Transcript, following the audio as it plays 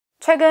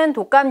최근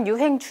독감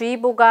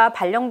유행주의보가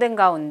발령된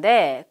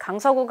가운데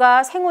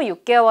강서구가 생후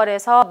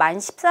 6개월에서 만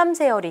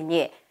 13세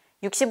어린이,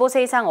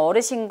 65세 이상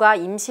어르신과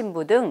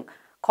임신부 등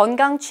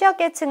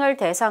건강취약계층을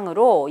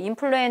대상으로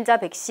인플루엔자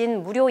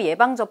백신 무료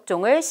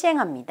예방접종을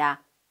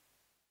시행합니다.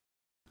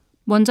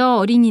 먼저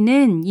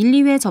어린이는 1,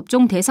 2회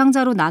접종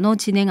대상자로 나눠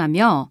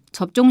진행하며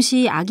접종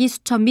시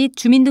아기수첩 및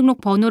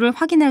주민등록번호를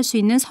확인할 수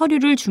있는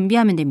서류를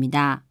준비하면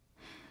됩니다.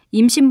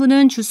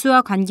 임신부는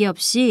주수와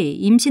관계없이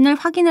임신을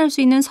확인할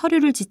수 있는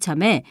서류를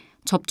지참해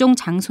접종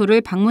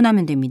장소를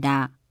방문하면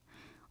됩니다.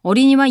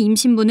 어린이와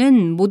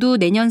임신부는 모두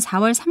내년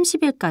 4월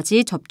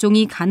 30일까지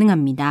접종이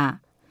가능합니다.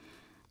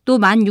 또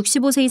만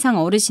 65세 이상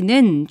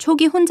어르신은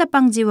초기 혼잡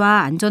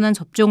방지와 안전한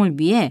접종을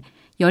위해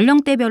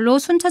연령대별로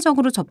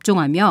순차적으로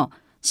접종하며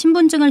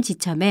신분증을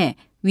지참해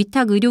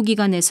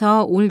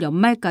위탁의료기관에서 올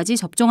연말까지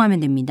접종하면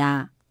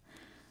됩니다.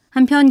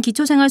 한편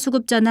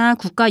기초생활수급자나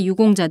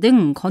국가유공자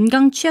등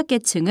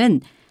건강취약계층은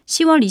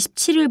 10월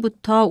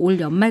 27일부터 올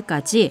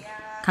연말까지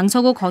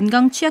강서구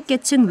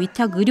건강취약계층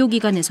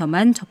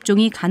위탁의료기관에서만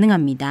접종이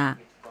가능합니다.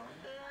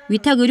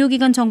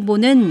 위탁의료기관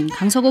정보는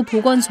강서구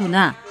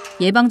보건소나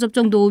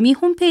예방접종 도우미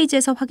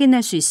홈페이지에서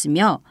확인할 수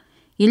있으며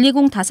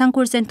 120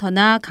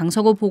 다산콜센터나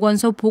강서구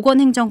보건소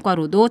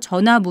보건행정과로도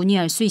전화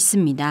문의할 수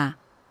있습니다.